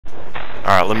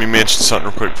Alright, let me mention something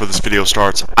real quick before this video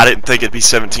starts. I didn't think it'd be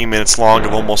 17 minutes long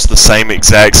of almost the same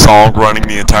exact song running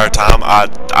the entire time.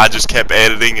 I just kept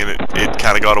editing and it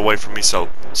kind of got away from me, so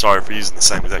sorry for using the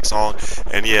same exact song.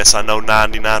 And yes, I know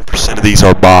 99% of these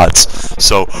are bots,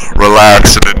 so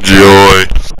relax and enjoy.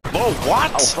 Whoa,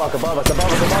 what? Oh fuck, above us,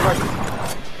 above us, above us.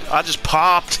 I just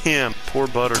popped him. Poor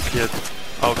butter kid.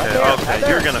 Okay, okay,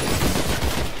 you're gonna...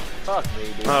 Fuck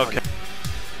me, dude. Okay.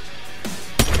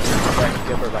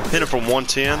 Hit him from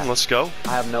 110, let's go. I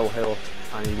have no health.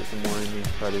 I need to get some more in me to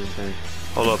try to do anything.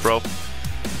 Hold up, bro.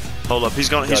 Hold up, he's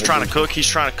trying to cook, he's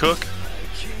trying to cook.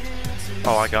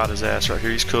 Oh, I got his ass right here,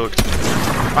 he's cooked.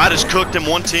 I just cooked him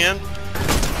 110.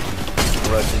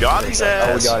 Got his ass.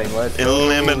 Oh, we got him. Let's go.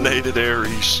 Eliminated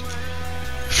Ares.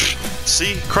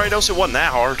 See, Kratos, it wasn't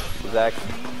that hard. Zach.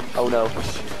 Oh no.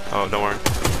 Oh, don't worry.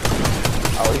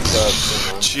 Oh, he's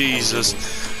up. Jesus.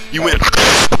 You went...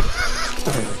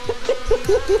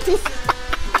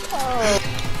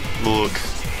 Look,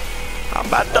 I'm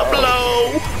about to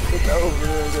blow. It's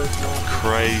over.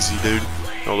 Crazy, dude.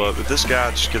 Hold up, if this guy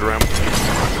just get around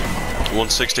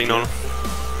 116 on him.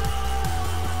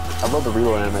 I love the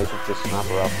reload animation for this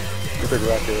sniper up. You figure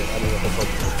right there. I mean, what the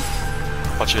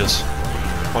fuck. Watch this.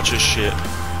 Watch this shit.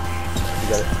 You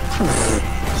got it.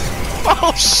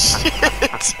 Oh shit!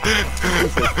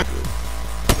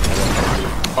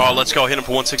 Oh, let's go. Hit him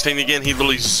for 116 again. He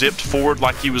literally zipped forward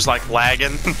like he was like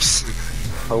lagging.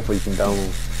 Hopefully you can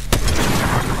dome.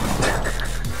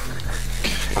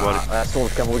 That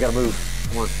storm's coming. We gotta move.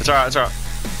 Come on. It's alright. It's alright.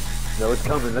 No, it's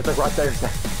coming. That's like right there,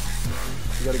 Zach.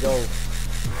 You gotta go.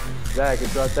 Zach,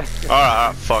 it's right there.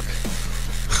 Alright, fuck.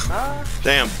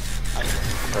 Damn.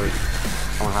 Hurry. I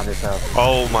wanna hide this house.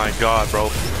 Oh my god,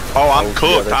 bro. Oh, I'm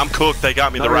cooked. I'm cooked. They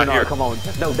got me. They're right here. Come on.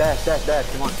 No, dash, dash, dash.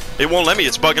 Come on. It won't let me.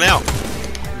 It's bugging out.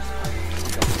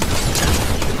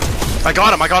 I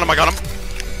got him. I got him. I got him.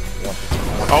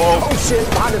 Oh. Oh shit.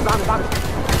 Behind us, behind us, behind us.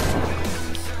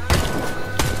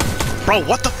 Bro,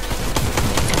 what the?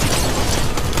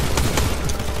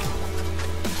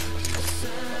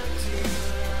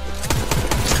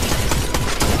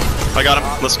 I got him.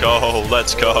 Let's go.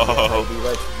 Let's go.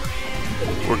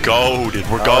 We're golded.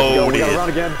 We're golded. We gotta run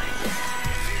again.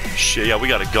 Shit, yeah, we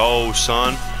gotta go,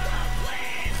 son.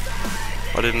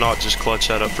 I did not just clutch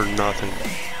that up for nothing.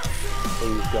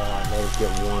 Please God, let us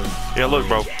get one. Yeah, look,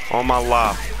 bro. On my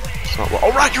life. It's not,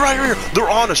 oh, right here. They're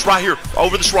on us, right here.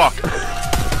 Over this rock.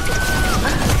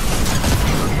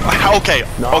 Okay,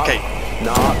 okay.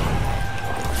 Nah.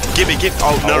 Give me.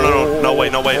 Oh, no way.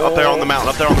 Up there on the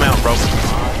mountain, bro.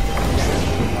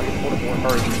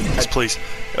 Yes, please.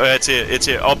 It's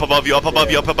it. Up above you, to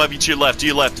your left,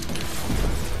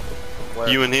 Where?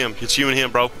 You and him. It's you and him,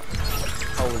 bro.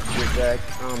 Oh shit, Zach.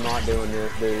 I'm not doing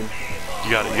this, dude.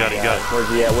 You got it. Where's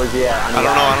he at? I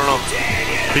don't know.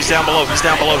 He's down below. Get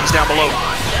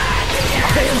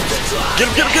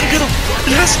him.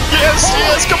 Yes,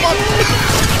 come on.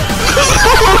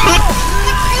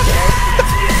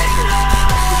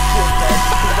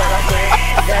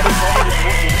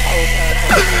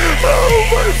 Oh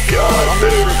my god,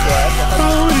 dude.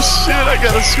 Holy shit, I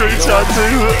got a screenshot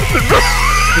too.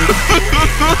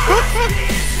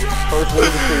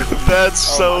 That's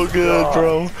so good,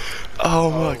 bro.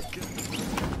 Oh my god.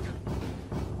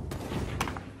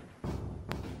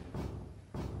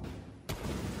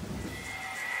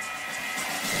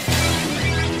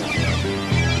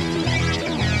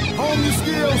 Hone your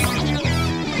skills.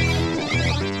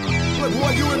 Look,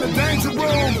 boy, you in the danger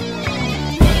room.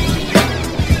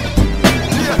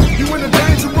 Yeah, you in the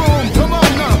danger room. Come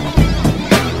on now.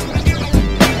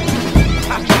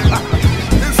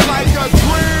 It's like a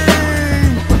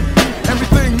dream.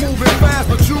 Everything moving fast,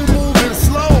 but you moving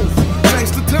slow.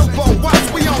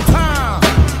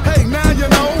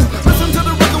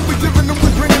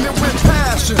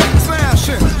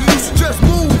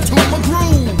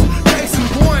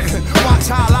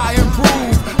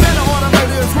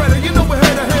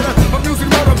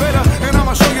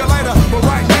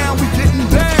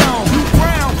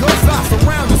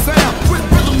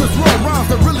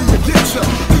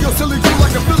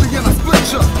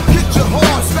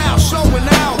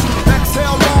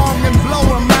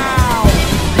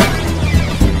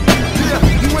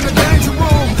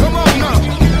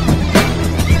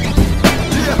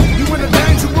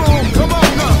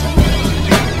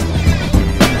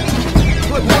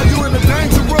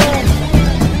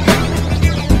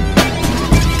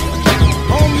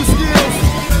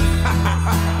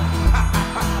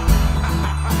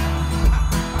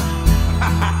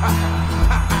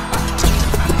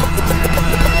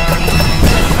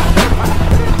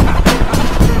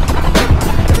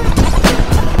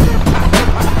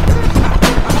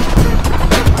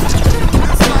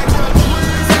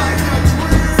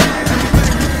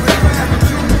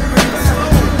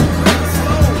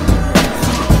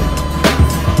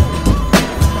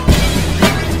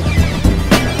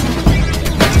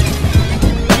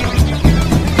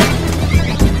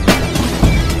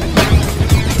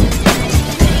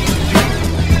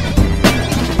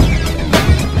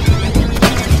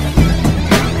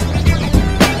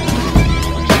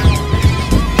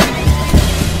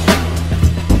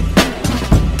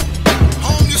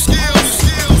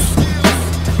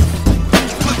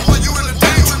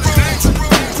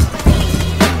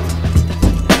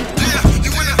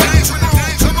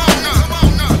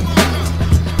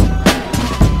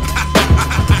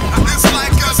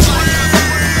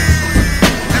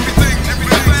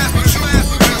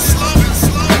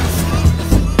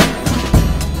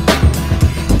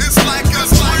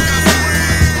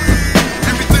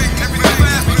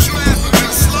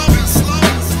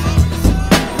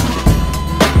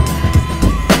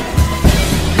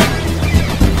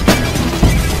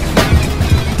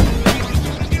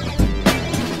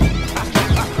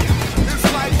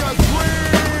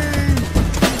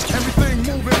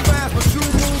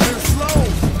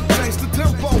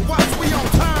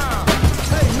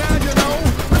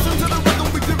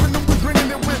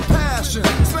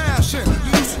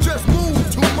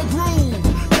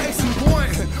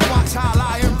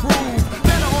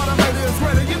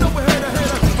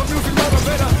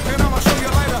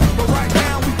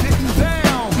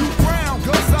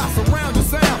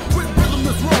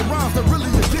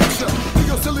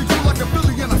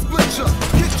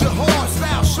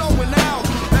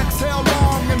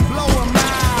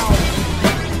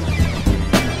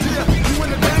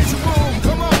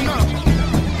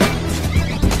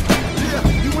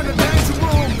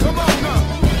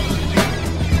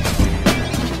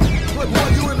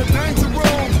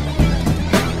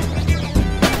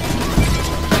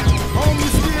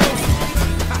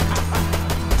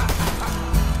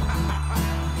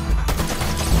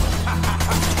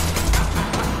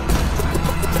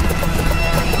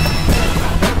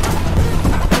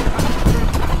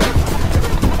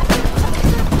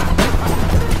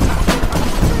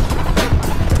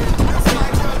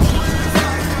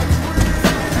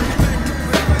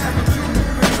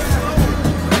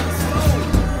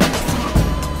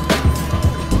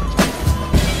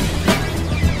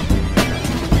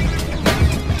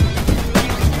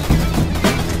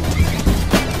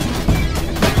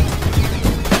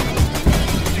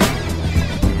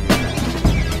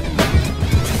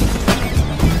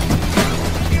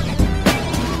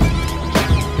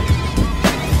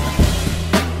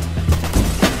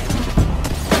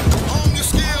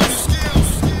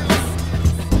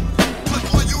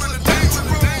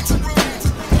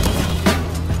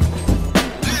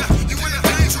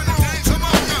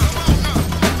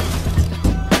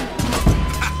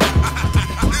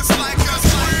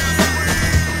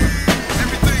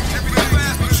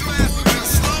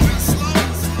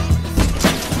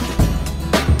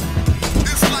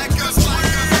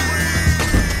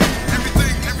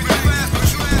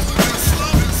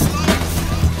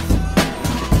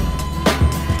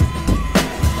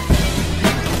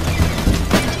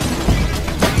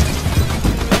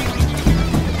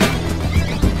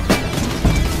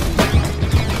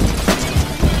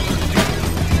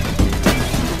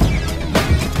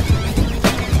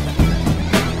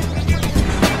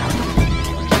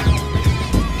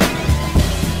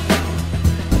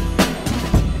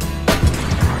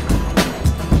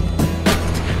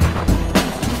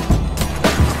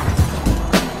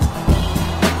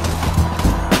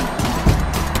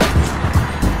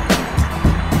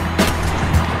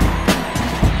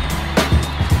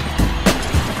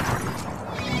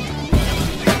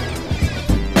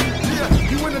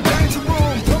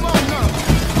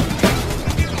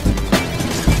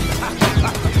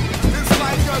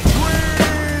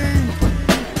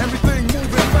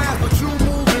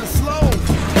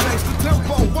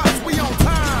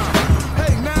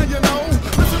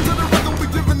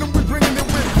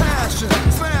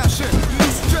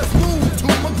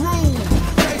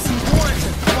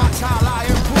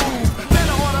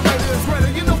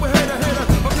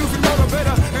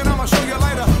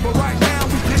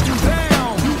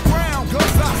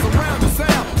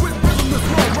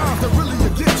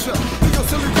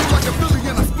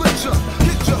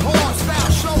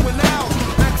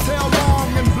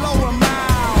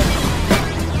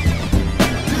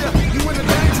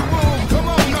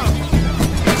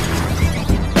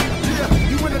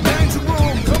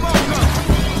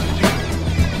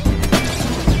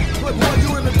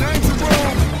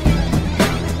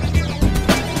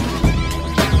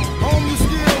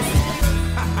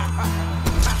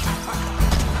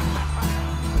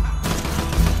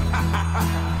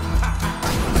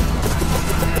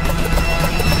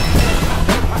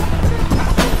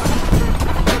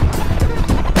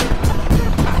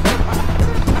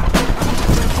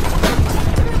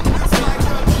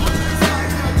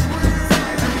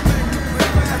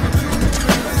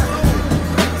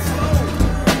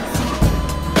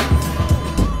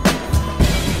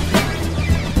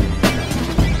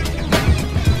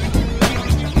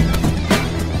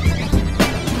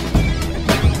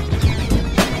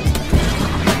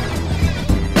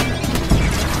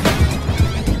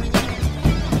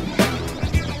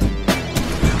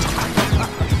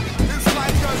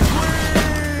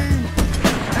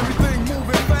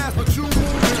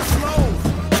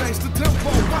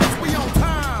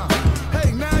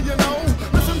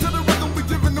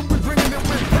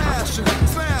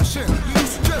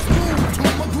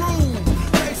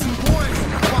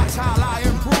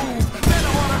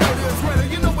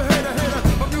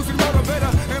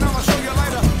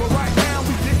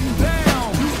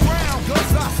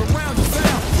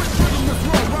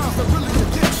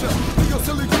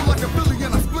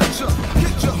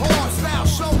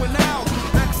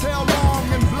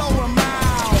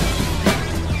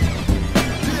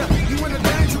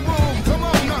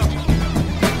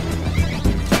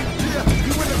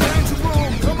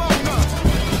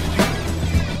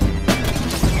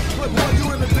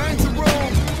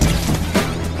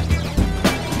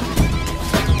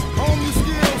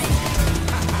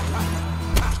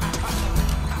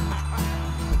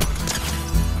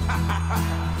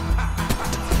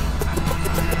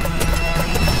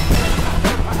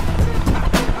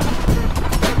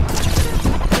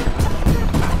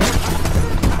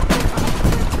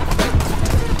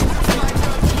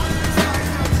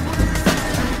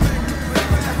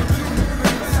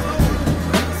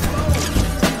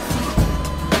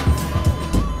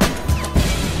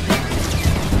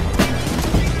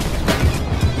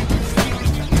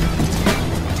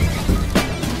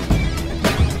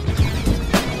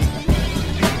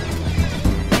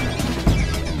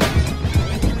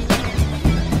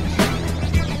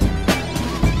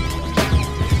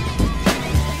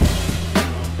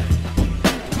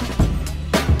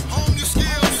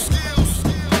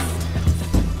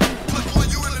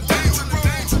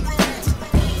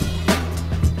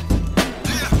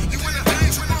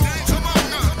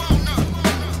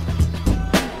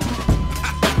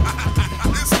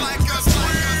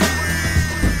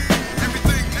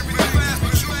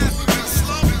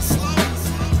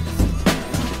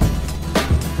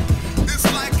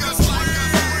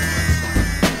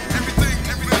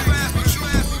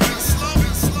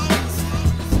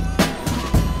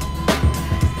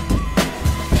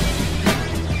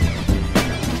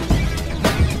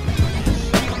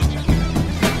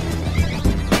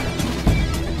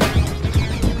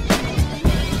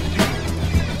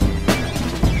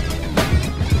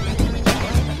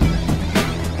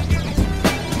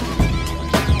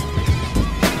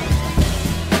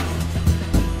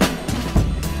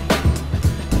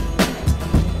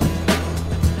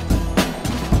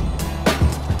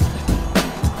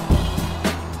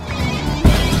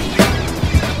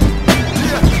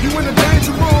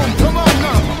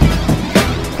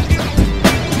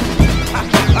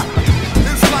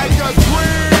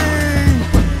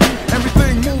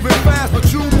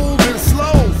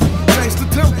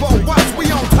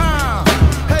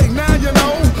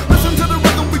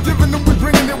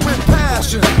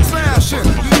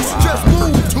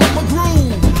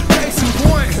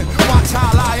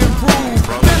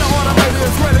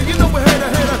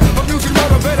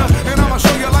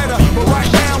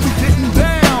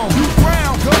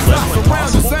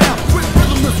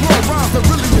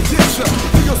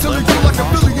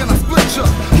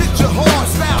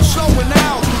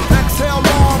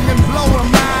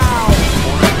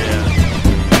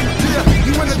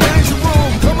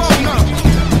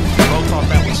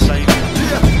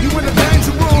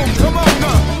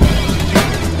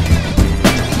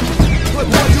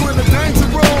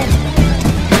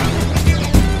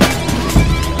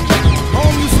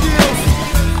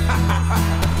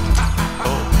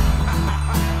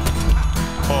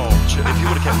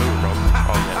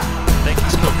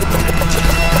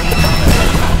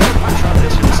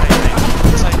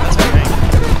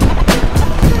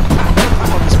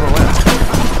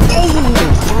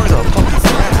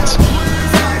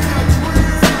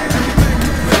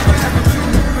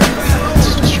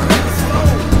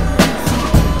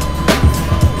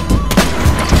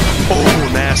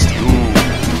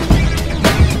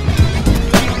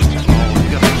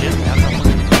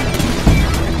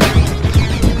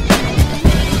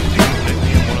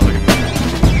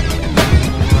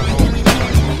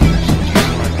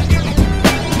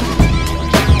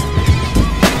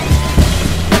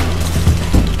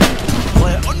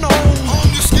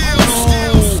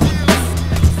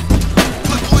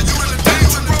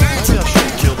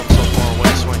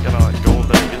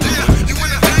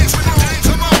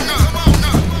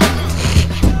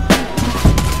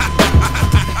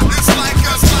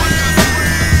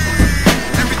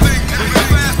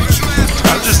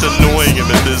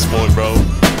 at this point, bro.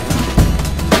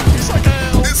 It's like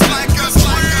hell. It's like us,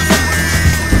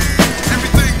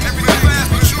 everything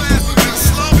fast, but you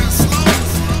just slow.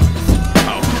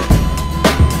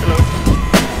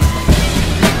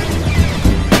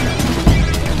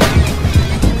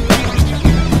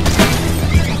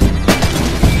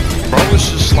 Bro,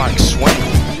 it's just like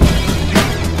swinging.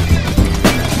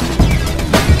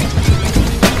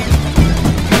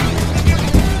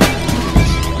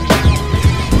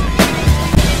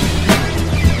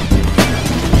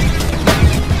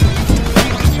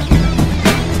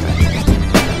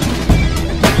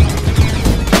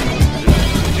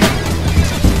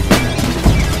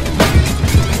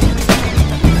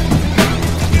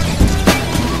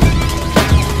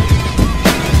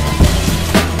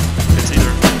 It's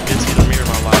either me or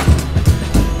my life.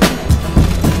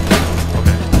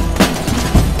 Okay.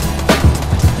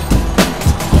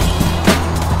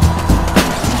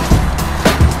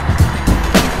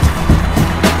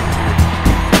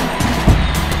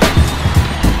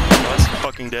 Oh, that's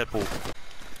fucking Deadpool.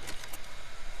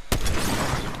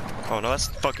 Oh no, that's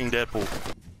fucking Deadpool.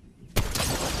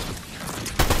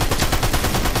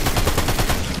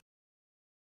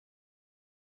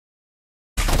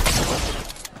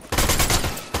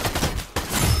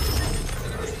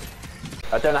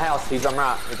 Right there in the house. He's on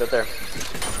right. He's up there.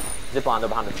 Zip line, they're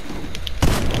behind us.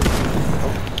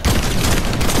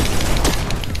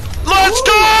 Let's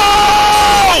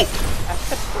go!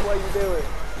 What are you doing?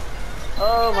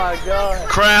 Oh my god.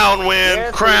 Crown win,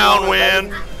 Yes, crown we won, win.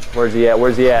 baby. Where's he at?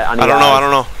 Where's he at? I don't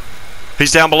know.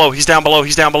 He's down below, he's down below. I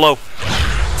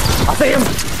see him.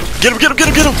 Get him.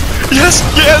 Yes,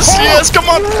 come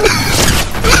on. That's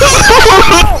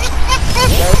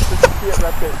the shit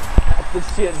right there. That's the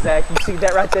shit, Zach. You see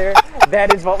that right there?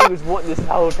 That is what we was wanting this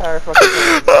whole entire fucking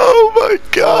time. Oh my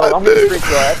god, I'm gonna dude.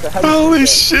 screenshot that. How do you Holy do that?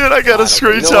 shit, I got a Fine,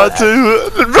 okay. You know screenshot too.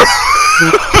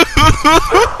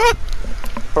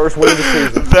 First win of the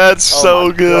season. That's Oh so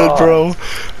my good, God. bro.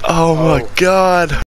 Oh my god.